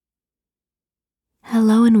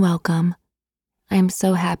Hello and welcome. I am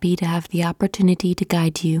so happy to have the opportunity to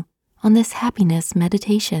guide you on this happiness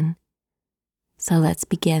meditation. So let's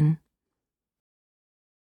begin.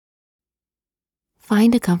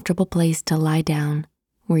 Find a comfortable place to lie down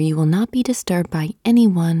where you will not be disturbed by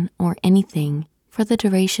anyone or anything for the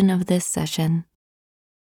duration of this session.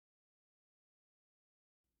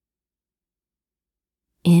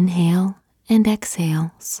 Inhale and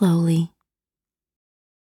exhale slowly.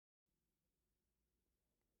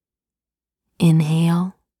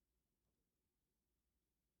 Inhale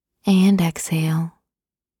and exhale.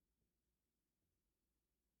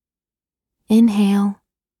 Inhale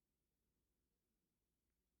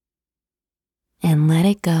and let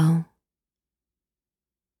it go.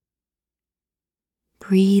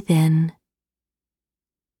 Breathe in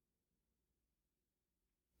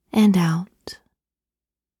and out.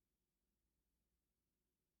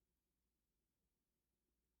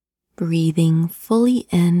 Breathing fully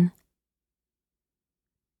in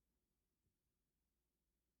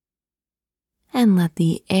and let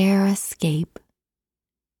the air escape.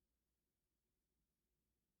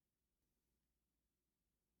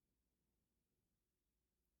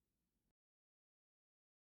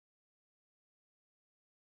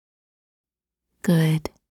 Good.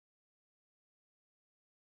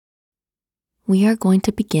 We are going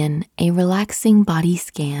to begin a relaxing body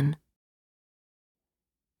scan.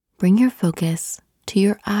 Bring your focus to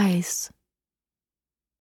your eyes.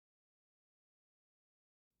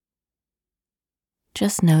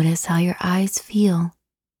 Just notice how your eyes feel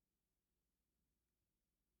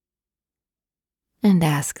and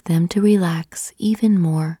ask them to relax even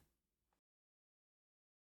more.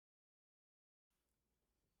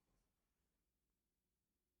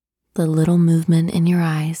 The little movement in your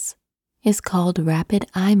eyes is called rapid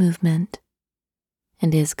eye movement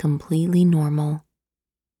and is completely normal.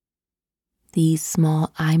 These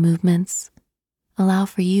small eye movements allow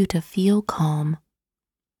for you to feel calm.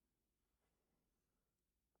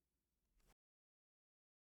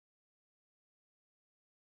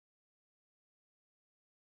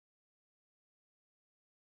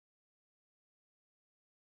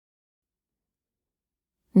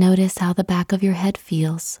 Notice how the back of your head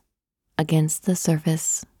feels against the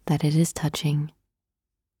surface that it is touching.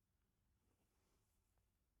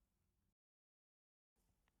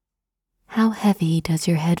 How heavy does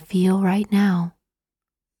your head feel right now?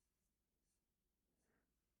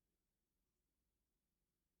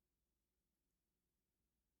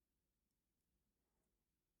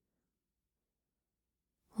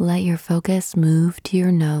 Let your focus move to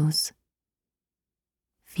your nose,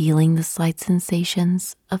 feeling the slight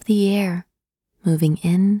sensations of the air moving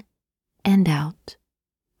in and out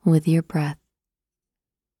with your breath.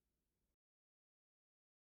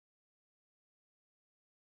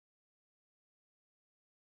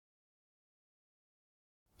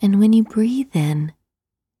 And when you breathe in,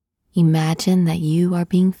 imagine that you are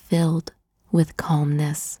being filled with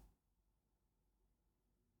calmness.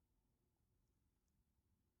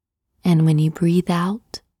 And when you breathe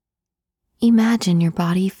out, imagine your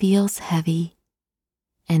body feels heavy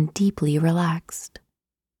and deeply relaxed.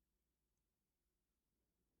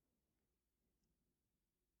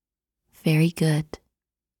 Very good.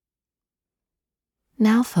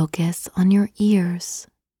 Now focus on your ears.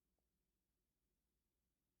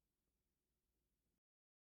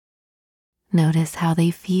 Notice how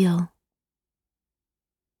they feel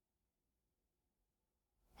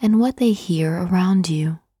and what they hear around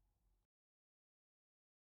you.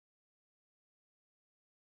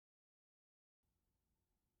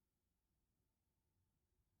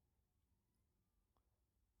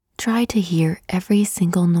 Try to hear every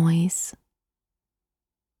single noise.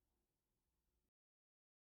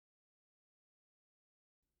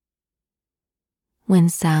 When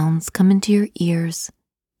sounds come into your ears,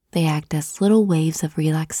 they act as little waves of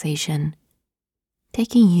relaxation,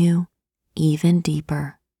 taking you even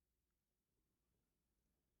deeper.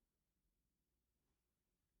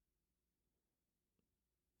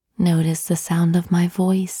 Notice the sound of my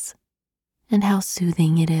voice and how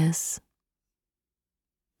soothing it is.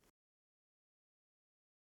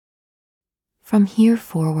 From here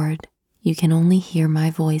forward, you can only hear my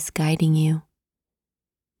voice guiding you,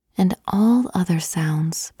 and all other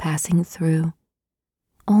sounds passing through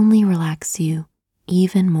only relax you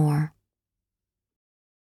even more.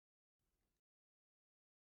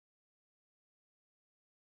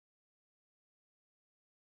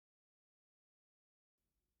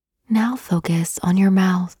 Now focus on your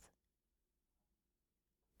mouth.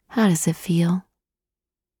 How does it feel?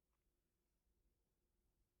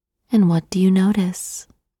 And what do you notice?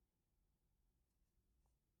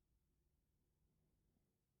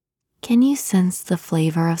 Can you sense the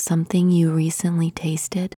flavor of something you recently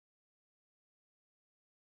tasted?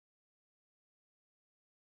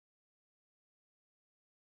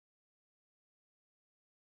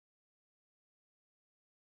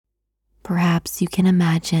 Perhaps you can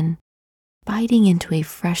imagine biting into a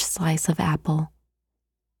fresh slice of apple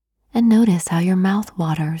and notice how your mouth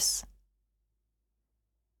waters.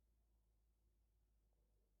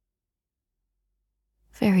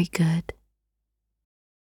 Very good.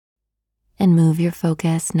 And move your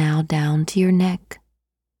focus now down to your neck.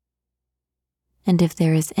 And if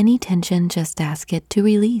there is any tension, just ask it to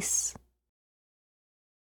release.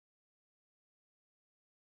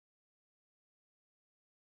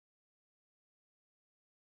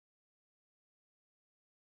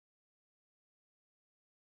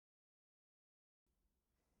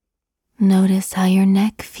 Notice how your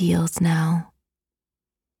neck feels now.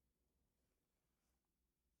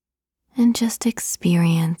 And just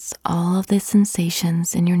experience all of the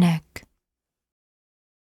sensations in your neck.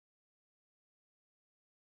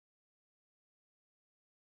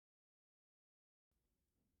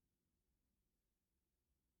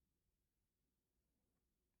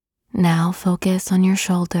 Now focus on your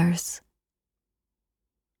shoulders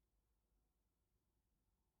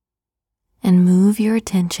and move your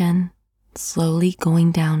attention slowly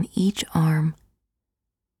going down each arm,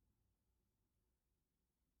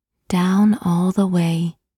 down all the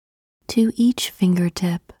way to each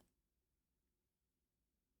fingertip.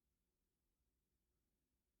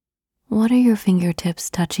 What are your fingertips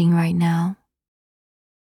touching right now?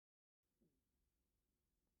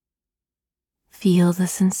 Feel the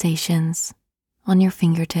sensations on your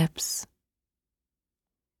fingertips.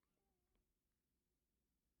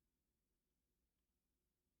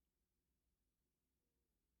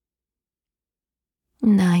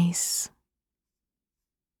 Nice.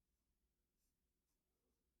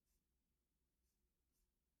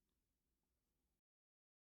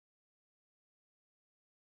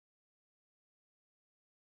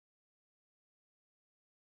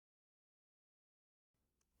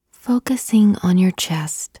 Focusing on your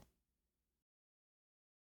chest,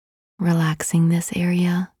 relaxing this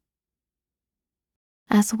area,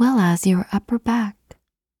 as well as your upper back.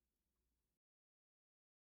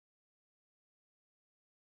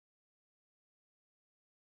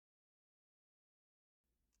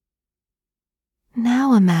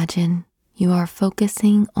 Now imagine you are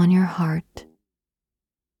focusing on your heart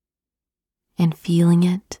and feeling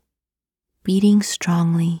it beating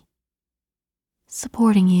strongly,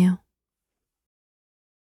 supporting you.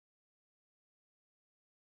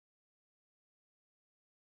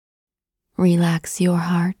 Relax your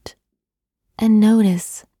heart and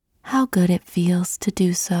notice how good it feels to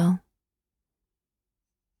do so.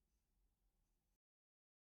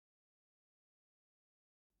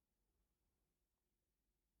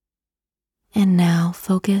 And now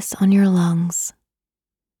focus on your lungs.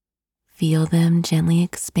 Feel them gently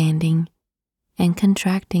expanding and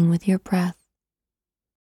contracting with your breath,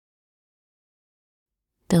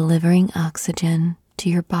 delivering oxygen to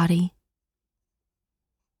your body.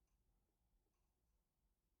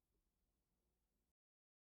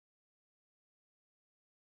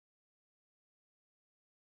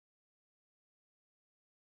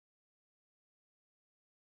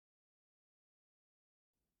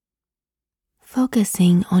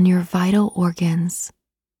 Focusing on your vital organs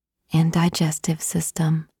and digestive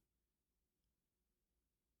system.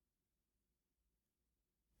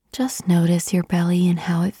 Just notice your belly and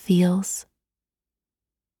how it feels.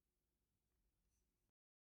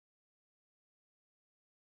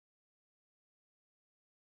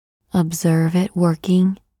 Observe it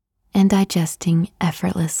working and digesting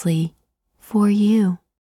effortlessly for you.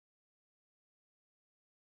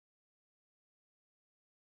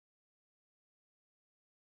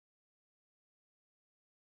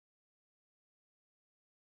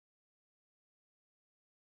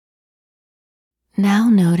 Now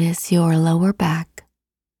notice your lower back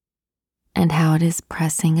and how it is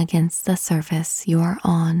pressing against the surface you are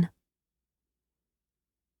on.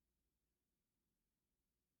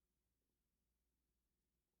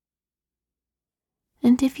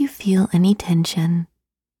 And if you feel any tension,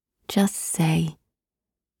 just say,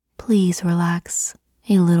 "Please relax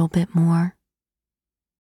a little bit more."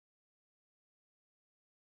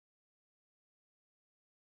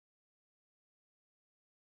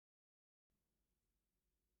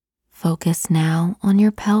 Focus now on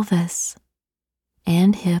your pelvis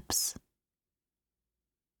and hips,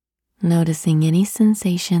 noticing any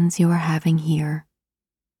sensations you are having here.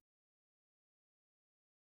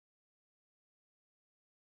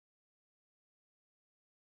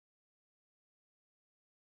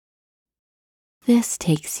 This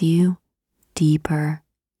takes you deeper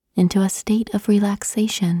into a state of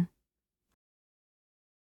relaxation.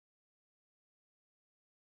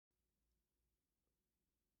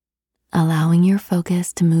 Allowing your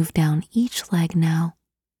focus to move down each leg now,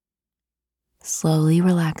 slowly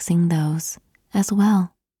relaxing those as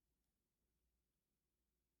well.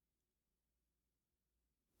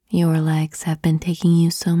 Your legs have been taking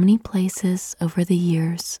you so many places over the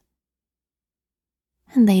years,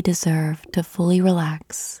 and they deserve to fully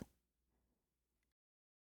relax.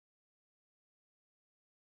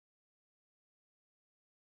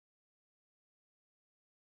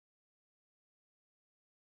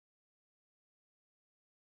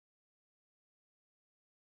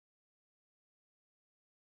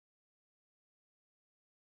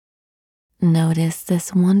 Notice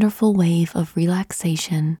this wonderful wave of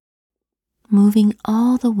relaxation moving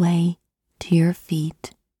all the way to your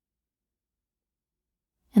feet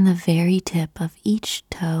and the very tip of each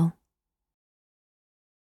toe.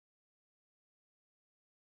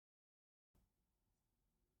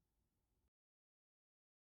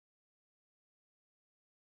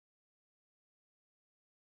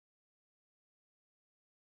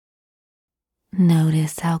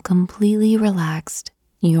 Notice how completely relaxed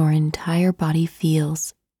your entire body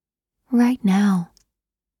feels right now.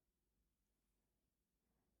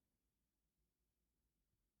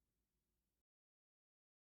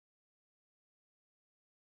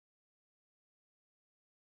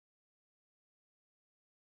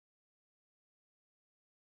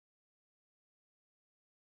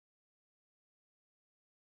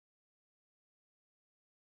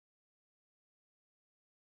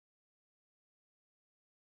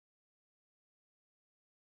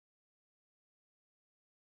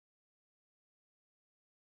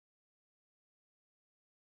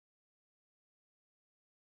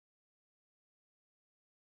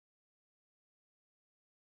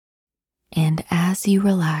 And as you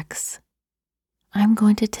relax, I'm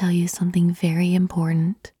going to tell you something very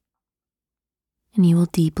important, and you will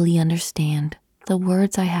deeply understand the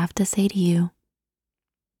words I have to say to you,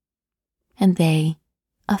 and they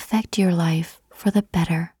affect your life for the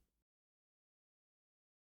better.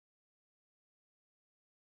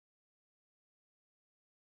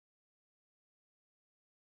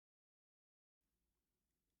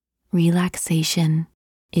 Relaxation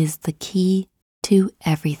is the key to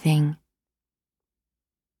everything.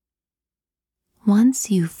 Once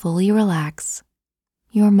you fully relax,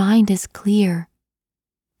 your mind is clear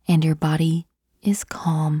and your body is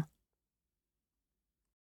calm.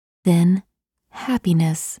 Then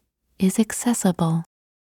happiness is accessible.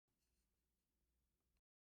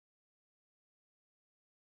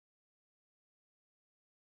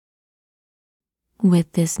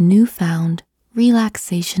 With this newfound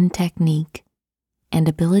relaxation technique and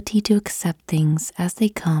ability to accept things as they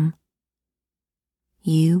come,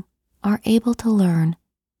 you are able to learn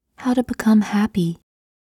how to become happy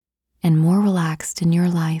and more relaxed in your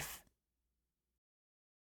life.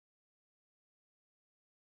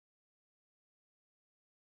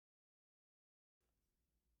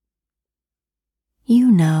 You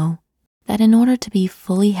know that in order to be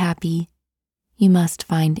fully happy, you must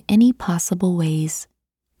find any possible ways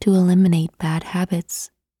to eliminate bad habits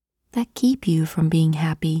that keep you from being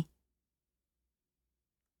happy.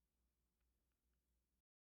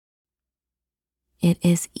 It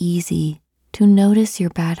is easy to notice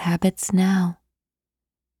your bad habits now.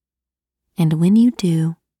 And when you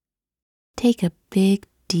do, take a big,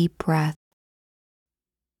 deep breath,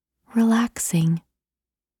 relaxing,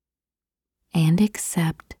 and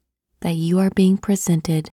accept that you are being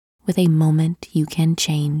presented with a moment you can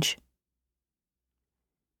change.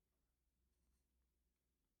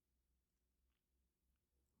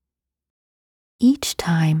 Each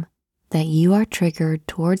time that you are triggered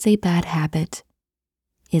towards a bad habit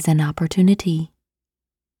is an opportunity.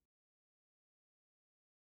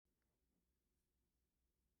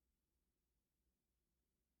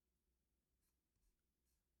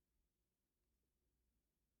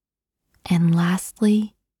 And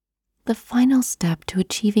lastly, the final step to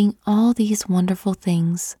achieving all these wonderful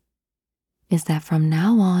things is that from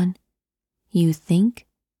now on, you think,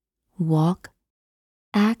 walk,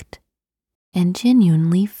 act, and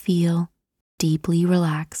genuinely feel deeply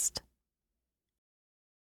relaxed.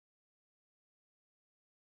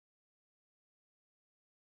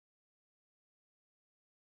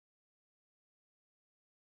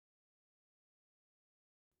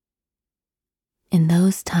 In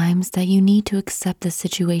those times that you need to accept the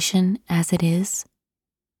situation as it is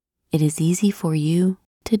easy for you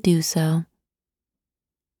to do so.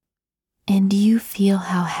 And you feel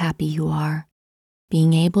how happy you are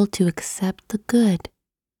being able to accept the good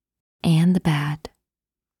and the bad.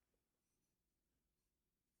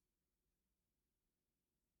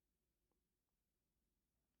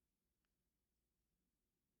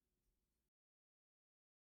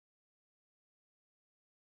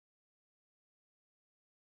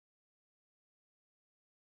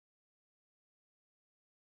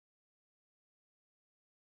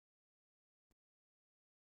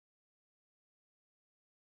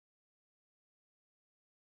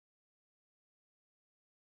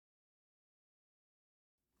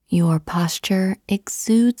 Your posture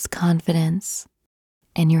exudes confidence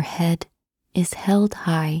and your head is held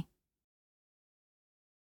high.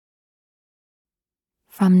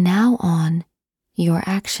 From now on, your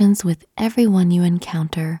actions with everyone you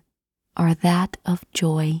encounter are that of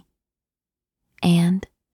joy and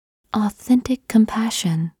authentic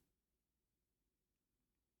compassion.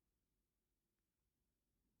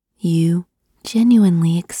 You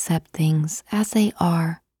genuinely accept things as they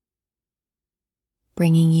are,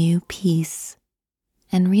 bringing you peace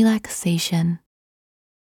and relaxation.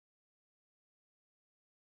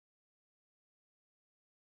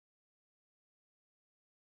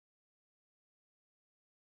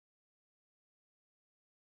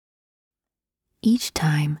 Each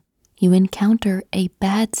time you encounter a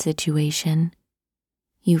bad situation,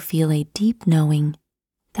 you feel a deep knowing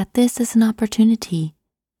that this is an opportunity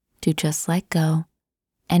to just let go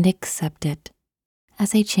and accept it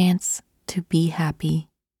as a chance to be happy.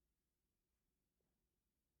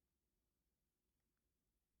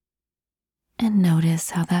 And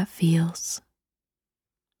notice how that feels.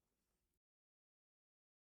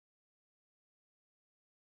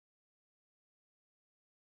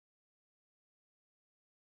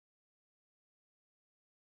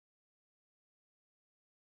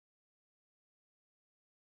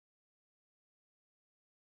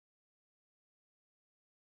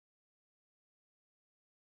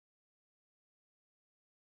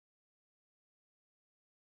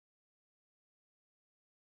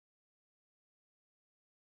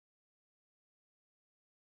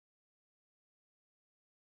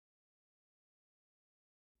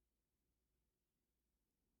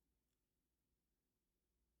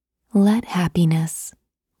 Let happiness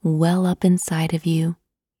well up inside of you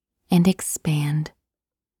and expand.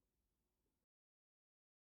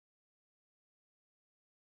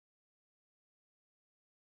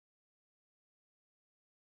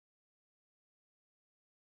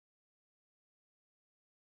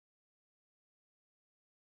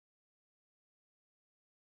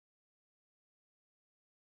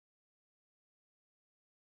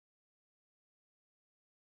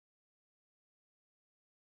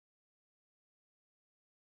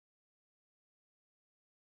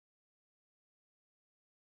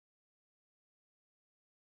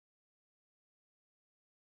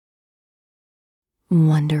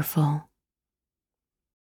 Wonderful.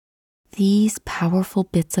 These powerful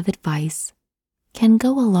bits of advice can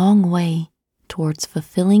go a long way towards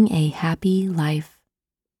fulfilling a happy life.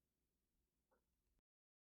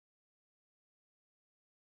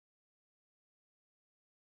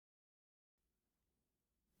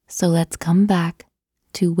 So let's come back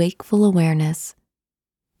to wakeful awareness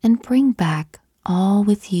and bring back all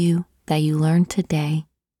with you that you learned today.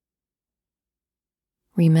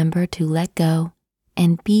 Remember to let go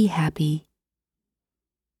and be happy.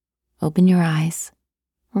 Open your eyes,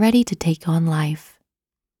 ready to take on life.